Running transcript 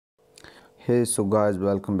Hey, so guys,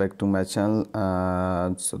 welcome back to my channel.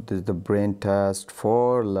 So this is the brain test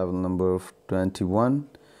for level number 21.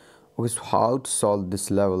 Okay, so how to solve this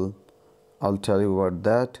level, I'll tell you about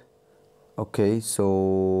that. Okay,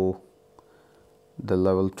 so the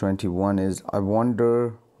level 21 is, I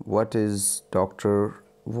wonder what is Dr.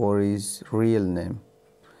 Worry's real name.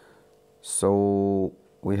 So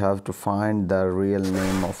we have to find the real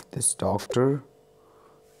name of this doctor.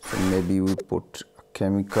 So maybe we put a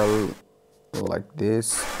chemical like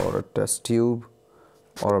this, or a test tube,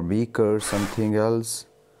 or a beaker, something else.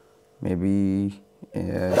 Maybe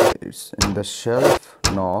it's in the shelf.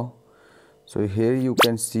 No. So here you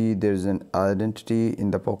can see there's an identity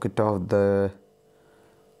in the pocket of the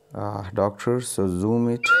doctor. So zoom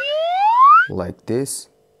it like this.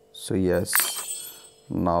 So yes,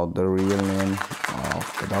 now the real name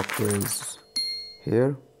of the doctor is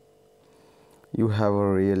here. You have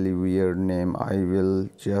a really weird name. I will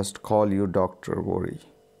just call you Dr. Worry.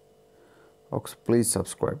 Okay, please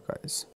subscribe, guys.